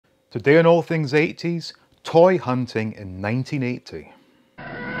Today on All Things 80s, toy hunting in 1980.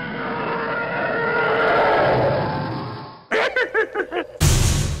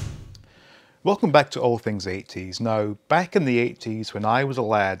 Welcome back to All Things 80s. Now, back in the 80s when I was a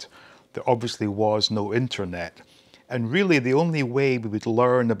lad, there obviously was no internet. And really the only way we would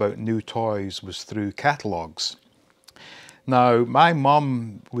learn about new toys was through catalogues. Now, my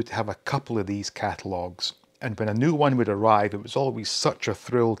mum would have a couple of these catalogues, and when a new one would arrive, it was always such a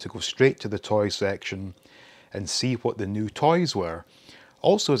thrill to go straight to the toy section and see what the new toys were.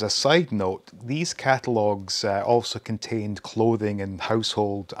 Also, as a side note, these catalogues also contained clothing and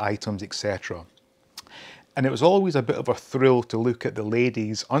household items, etc. And it was always a bit of a thrill to look at the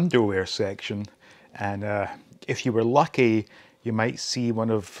ladies' underwear section, and if you were lucky, you might see one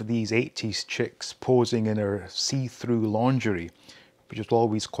of these 80s chicks posing in her see-through lingerie, which was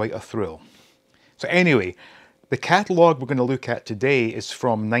always quite a thrill. So anyway, the catalogue we're going to look at today is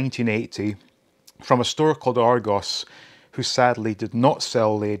from 1980, from a store called Argos, who sadly did not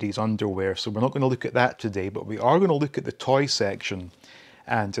sell ladies' underwear, so we're not going to look at that today, but we are going to look at the toy section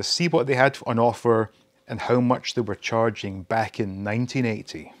and to see what they had on offer and how much they were charging back in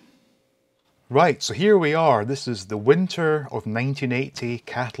 1980. Right, so here we are. This is the winter of 1980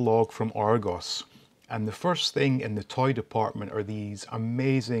 catalogue from Argos. And the first thing in the toy department are these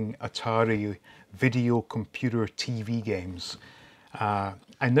amazing Atari video computer TV games. I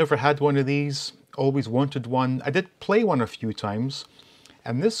never had one of these, always wanted one. I did play one a few times.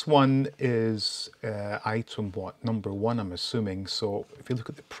 And this one is item, what, number 1, I'm assuming. So if you look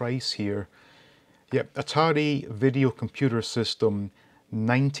at the price here, yep, Atari video computer system,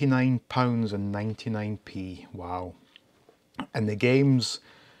 £99.99. Wow. And the games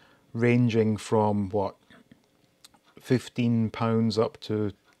ranging from what, £15 up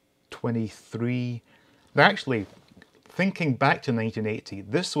to 23. Now actually, thinking back to 1980,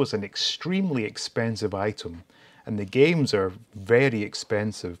 this was an extremely expensive item, and the games are very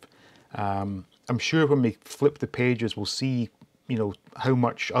expensive. I'm sure when we flip the pages, we'll see, you know, how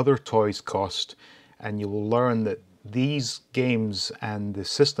much other toys cost, and you will learn that these games and the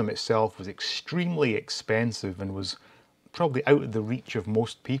system itself was extremely expensive and was probably out of the reach of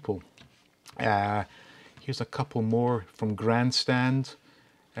most people. Here's a couple more from Grandstand.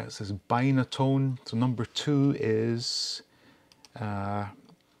 It says Binatone. So number 2 is,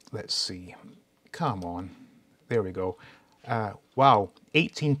 let's see, come on, there we go. Wow,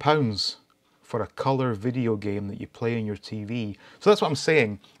 £18 for a colour video game that you play on your TV. So that's what I'm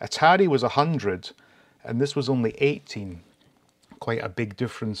saying. Atari was 100 and this was only 18. Quite a big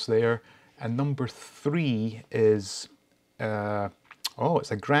difference there. And number 3 is, oh,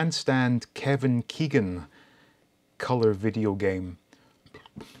 it's a Grandstand Kevin Keegan colour video game.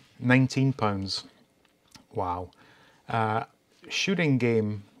 £19. Wow. Shooting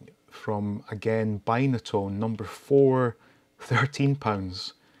game from, again, Binatone, number 4,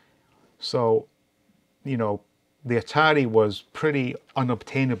 £13. So, you know, the Atari was pretty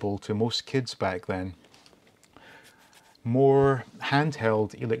unobtainable to most kids back then. More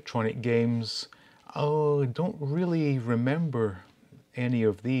handheld electronic games. Oh, I don't really remember any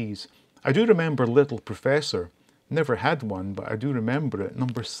of these. I do remember Little Professor. Never had one, but I do remember it.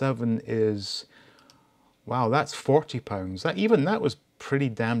 Number 7 is, wow, that's £40. Even that was pretty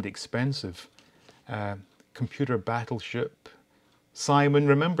damned expensive. Computer Battleship. Simon,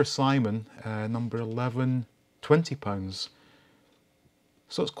 remember Simon? Number 11, £20.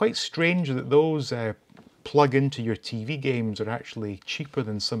 So it's quite strange that those plug into your TV games are actually cheaper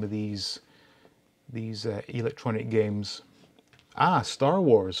than some of these electronic games. Ah, Star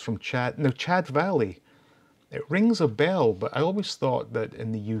Wars from Chad Valley. It rings a bell, but I always thought that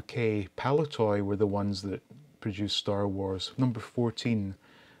in the UK, Palitoy were the ones that produced Star Wars. Number 14,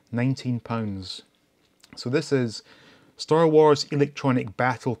 £19. So this is Star Wars Electronic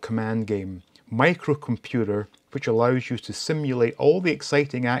Battle Command Game, microcomputer, which allows you to simulate all the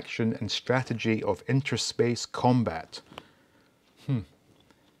exciting action and strategy of interspace combat.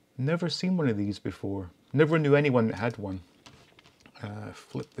 Never seen one of these before. Never knew anyone that had one.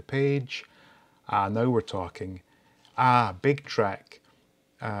 Flip the page. Ah, now we're talking. Ah, Big Track.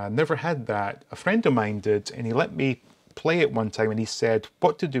 Never had that. A friend of mine did, and he let me play it one time, and he said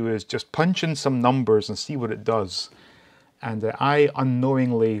what to do is just punch in some numbers and see what it does. And I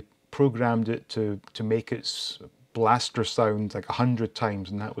unknowingly programmed it to make its blaster sound like 100 times,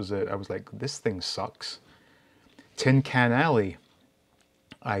 and that was it. I was like, this thing sucks. Tin Can Alley.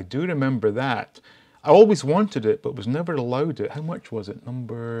 I do remember that. I always wanted it, but was never allowed it. How much was it?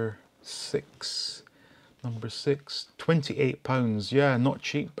 Number 6. Number 6. £28. Yeah, not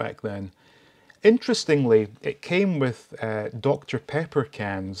cheap back then. Interestingly, it came with Dr. Pepper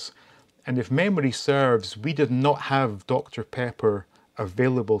cans, and if memory serves, we did not have Dr. Pepper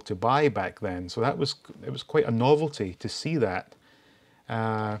available to buy back then, so it was quite a novelty to see that.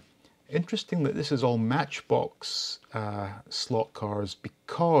 Interesting that this is all Matchbox slot cars,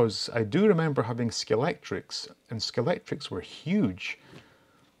 because I do remember having Scalextrics, and Scalextrics were huge.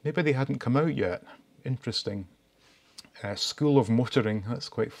 Maybe they hadn't come out yet. Interesting. School of Motoring, that's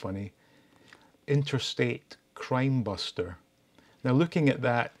quite funny. Interstate Crime Buster. Now looking at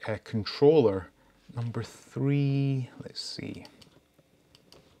that controller, number 3, let's see.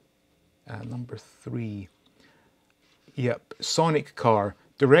 Number 3. Yep, Sonic Car.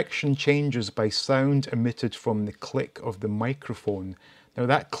 Direction changes by sound emitted from the click of the microphone. Now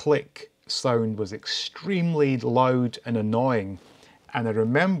that click sound was extremely loud and annoying. And I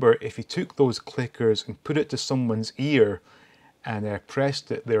remember if you took those clickers and put it to someone's ear and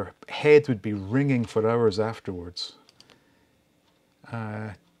pressed it, their head would be ringing for hours afterwards.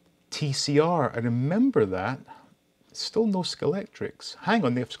 TCR, I remember that. Still no Scalextrics. Hang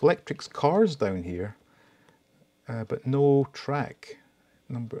on, they have Scalextrics cars down here, but no track.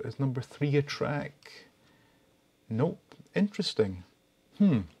 Is number 3 a track? Nope. Interesting.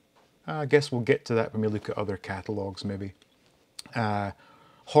 I guess we'll get to that when we look at other catalogues, maybe.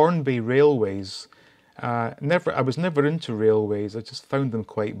 Hornby Railways. I was never into railways. I just found them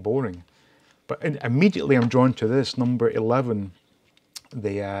quite boring. But immediately I'm drawn to this, number 11,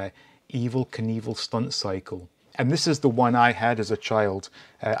 the Evel Knievel Stunt Cycle. And this is the one I had as a child.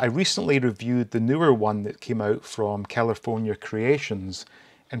 I recently reviewed the newer one that came out from California Creations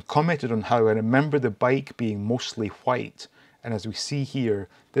and commented on how I remember the bike being mostly white. And as we see here,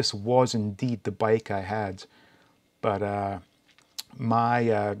 this was indeed the bike I had. But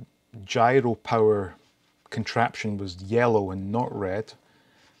my gyro power contraption was yellow and not red.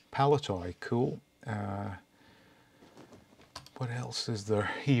 Palatoy, cool. What else is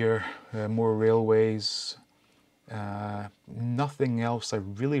there here? More railways. Nothing else I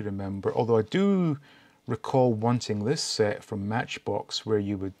really remember, although I do recall wanting this set from Matchbox where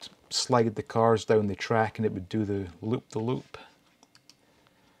you would slide the cars down the track and it would do the loop-the-loop.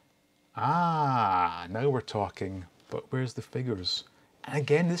 Ah, now we're talking, but where's the figures? And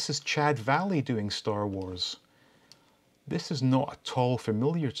again, this is Chad Valley doing Star Wars. This is not at all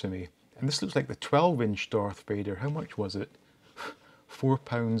familiar to me. And this looks like the 12-inch Darth Vader. How much was it?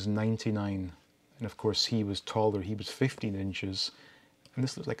 £4.99. And of course he was taller, he was 15 inches. And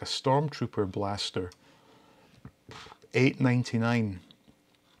this looks like a Stormtrooper blaster. $8.99.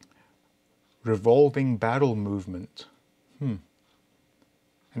 Revolving barrel movement. And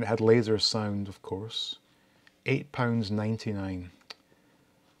it had laser sound, of course. £8.99.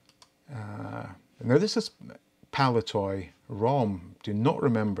 Now this is Palatoy ROM. Do not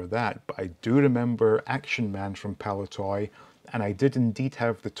remember that, but I do remember Action Man from Palatoy, and I did indeed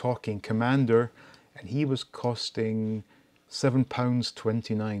have the Talking Commander, and he was costing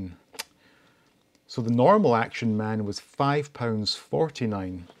 £7.29. So the normal Action Man was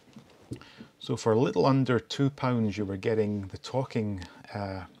 £5.49. So for a little under £2 you were getting the talking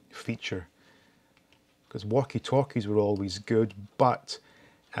feature, because walkie-talkies were always good, but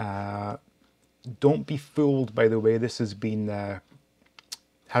don't be fooled by the way this has been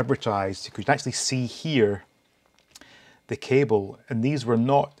advertised. You could actually see here the cable, and these were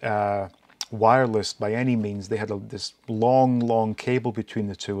not wireless by any means. They had this long cable between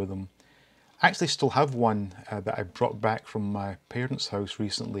the two of them. I actually still have one that I brought back from my parents' house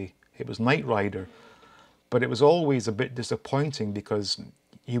recently. It was Knight Rider, but it was always a bit disappointing because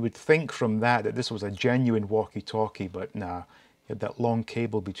you would think from that this was a genuine walkie-talkie, but nah, you had that long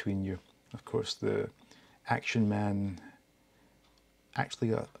cable between you. Of course, the Action Man,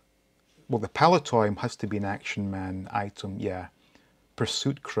 actually, well, the Palatoy has to be an Action Man item, yeah.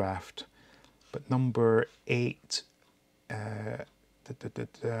 Pursuit Craft, but number 8, can't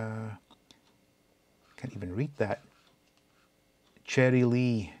even read that. Cherry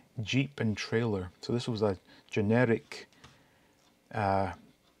Lee Jeep and Trailer. So this was a generic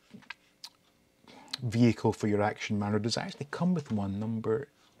vehicle for your Action Man, or does it actually come with one? Number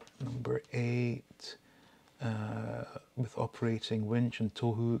 8, with operating winch and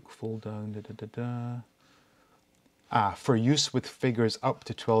tow hook, fold down, for use with figures up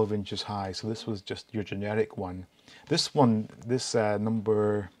to 12 inches high. So this was just your generic one. This one,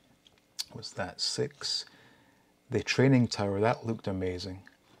 number, what's that, 6? The training tower, that looked amazing.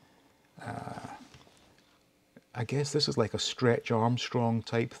 I guess this is like a Stretch Armstrong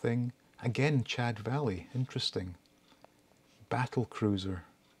type thing. Again, Chad Valley, interesting. Battle Cruiser.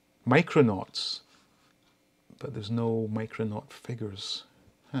 Micronauts, but there's no Micronaut figures.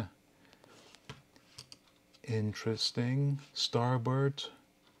 Huh. Interesting. Starboard.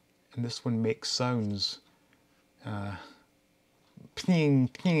 And this one makes sounds. Ping,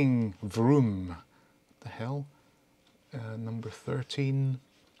 ping, vroom. What the hell? Number 13.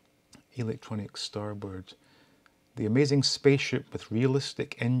 Electronic starboard. The amazing spaceship with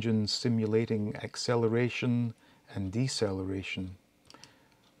realistic engines simulating acceleration and deceleration.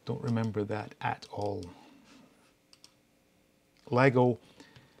 Don't remember that at all. Lego.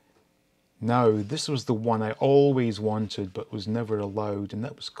 Now, this was the one I always wanted but was never allowed, and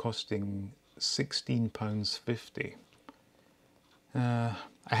that was costing £16.50. I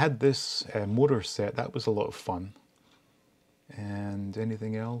had this motor set, that was a lot of fun. And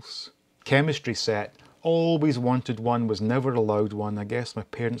anything else? Chemistry set. Always wanted one, was never allowed one. I guess my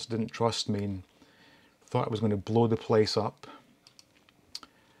parents didn't trust me and thought I was going to blow the place up.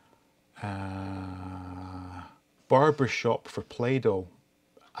 Barbershop for Play-Doh.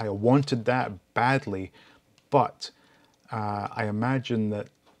 I wanted that badly, but I imagine that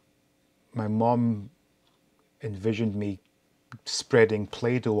my mom envisioned me spreading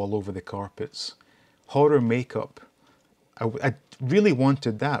Play-Doh all over the carpets. Horror makeup. I really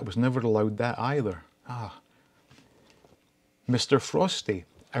wanted that, was never allowed that either. Mr. Frosty.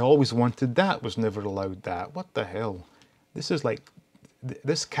 I always wanted that, was never allowed that. What the hell? This is like,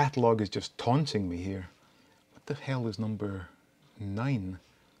 this catalogue is just taunting me here. What the hell is number 9?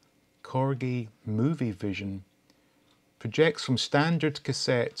 Corgi Movie Vision. Projects from standard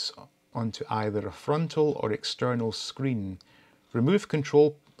cassettes onto either a frontal or external screen. Remote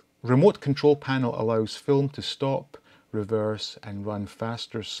control panel allows film to stop, reverse and run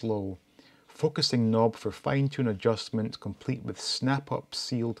faster, slow. Focusing knob for fine-tune adjustment complete with snap-up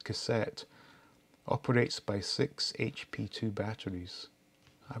sealed cassette. Operates by 6 HP2 batteries.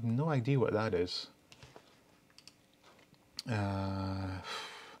 I have no idea what that is.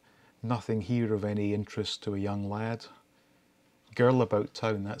 Nothing here of any interest to a young lad. Girl About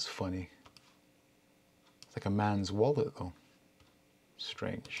Town, that's funny. It's like a man's wallet though.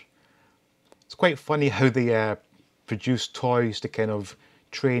 Strange. It's quite funny how they produce toys to kind of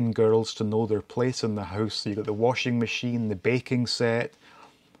train girls to know their place in the house. So you've got the washing machine, the baking set,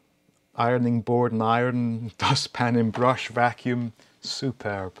 ironing board and iron, dustpan and brush, vacuum.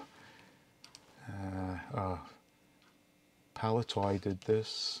 Superb. Palatoy did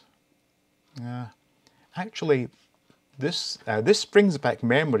this. Actually, this brings back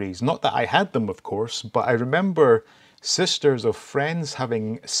memories. Not that I had them, of course, but I remember sisters of friends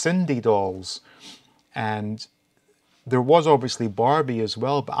having Cindy dolls, and there was obviously Barbie as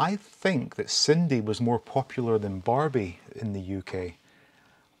well, but I think that Cindy was more popular than Barbie in the UK.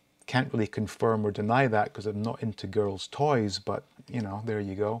 Can't really confirm or deny that because I'm not into girls' toys, but you know, there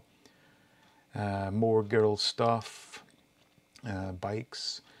you go. More girls' stuff,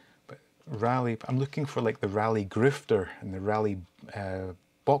 bikes, but rally. I'm looking for like the Rally Grifter and the Rally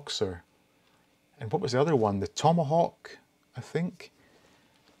Boxer. And what was the other one? The Tomahawk, I think.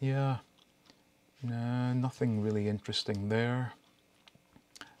 Yeah. No, nothing really interesting there.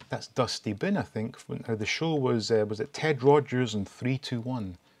 That's Dusty Bin, I think. Now the show was it Ted Rogers and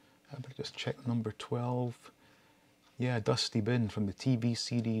 321? I better just check number 12. Yeah, Dusty Bin from the TV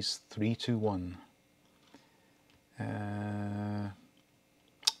series 321.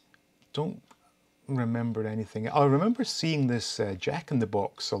 Don't remember anything. I remember seeing this Jack in the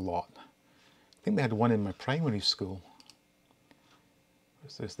Box a lot. I think they had one in my primary school.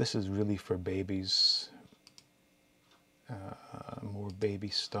 This is really for babies. More baby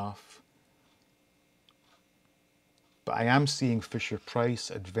stuff. But I am seeing Fisher-Price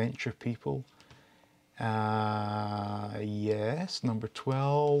Adventure People. Yes, number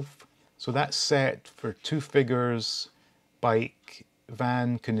 12. So that set for 2 figures, bike,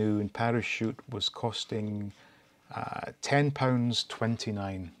 van, canoe and parachute was costing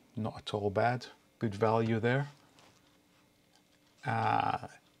 £10.29. Not at all bad. Good value there.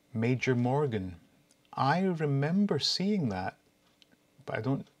 Major Morgan. I remember seeing that, but I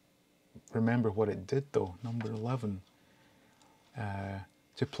don't remember what it did though. Number 11.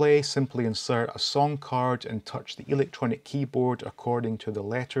 To play, simply insert a song card and touch the electronic keyboard according to the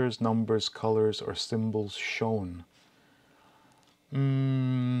letters, numbers, colours or symbols shown.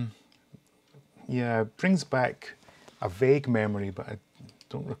 Yeah, it brings back a vague memory, but I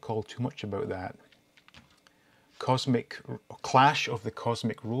don't recall too much about that. Clash of the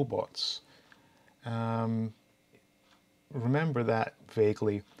Cosmic Robots. Remember that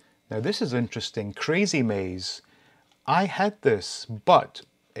vaguely. Now this is interesting. Crazy Maze. I had this, but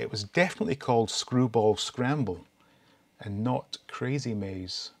it was definitely called Screwball Scramble and not Crazy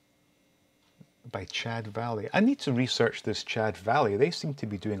Maze by Chad Valley. I need to research this Chad Valley. They seem to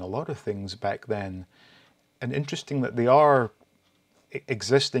be doing a lot of things back then. And interesting that they are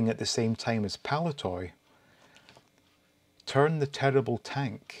existing at the same time as Palitoy. Turn the terrible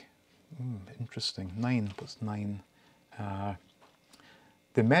tank. Interesting. 9. What's 9?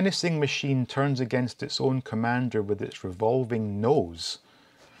 The menacing machine turns against its own commander with its revolving nose.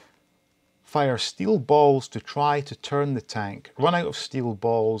 Fire steel balls to try to turn the tank. Run out of steel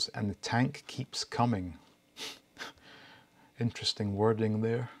balls and the tank keeps coming. Interesting wording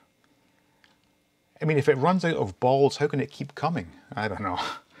there. I mean, if it runs out of balls, how can it keep coming? I don't know.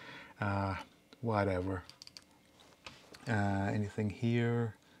 Whatever. Anything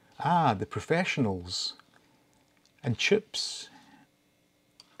here? The professionals. And Chips.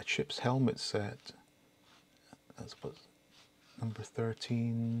 A Chips helmet set. That's what, number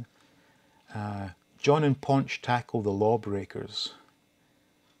 13. John and Ponch tackle the lawbreakers.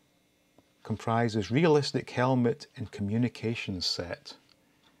 Comprises realistic helmet and communications set.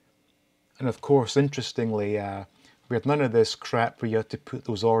 And of course, interestingly, we had none of this crap where you had to put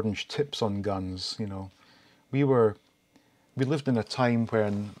those orange tips on guns. You know, we lived in a time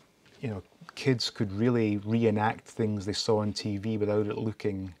when, you know, kids could really reenact things they saw on TV without it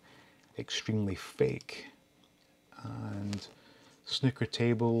looking extremely fake. And snooker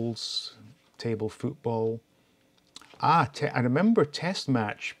tables, table football. I remember Test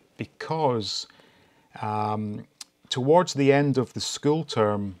Match because towards the end of the school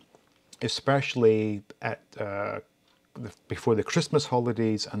term, especially at before the Christmas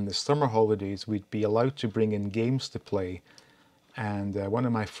holidays and the summer holidays, we'd be allowed to bring in games to play. And one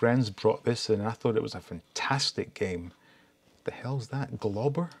of my friends brought this in, and I thought it was a fantastic game. What the hell's that?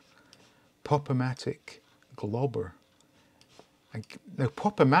 Globber? Pop-O-Matic Globber. Now,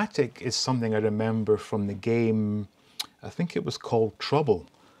 Pop-O-Matic is something I remember from the game, I think it was called Trouble.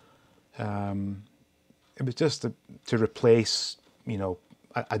 It was just to replace, you know,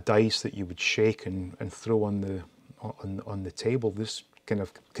 a dice that you would shake and throw on the table. This kind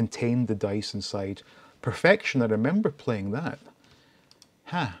of contained the dice inside. Perfection, I remember playing that.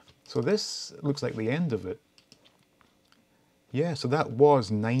 So this looks like the end of it. Yeah, so that was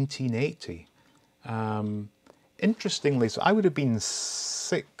 1980. Interestingly, so I would have been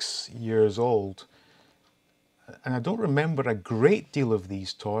 6 years old, and I don't remember a great deal of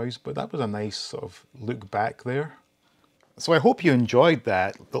these toys, but that was a nice sort of look back there. So I hope you enjoyed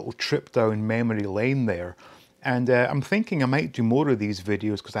that little trip down memory lane there. And I'm thinking I might do more of these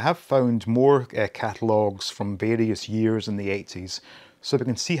videos because I have found more catalogues from various years in the 80s. So we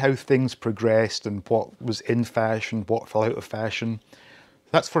can see how things progressed and what was in fashion, what fell out of fashion.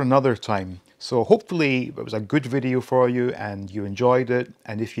 That's for another time. So hopefully it was a good video for you and you enjoyed it.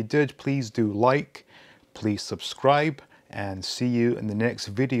 And if you did, please do like, please subscribe, and see you in the next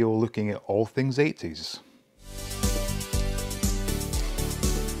video looking at all things 80s.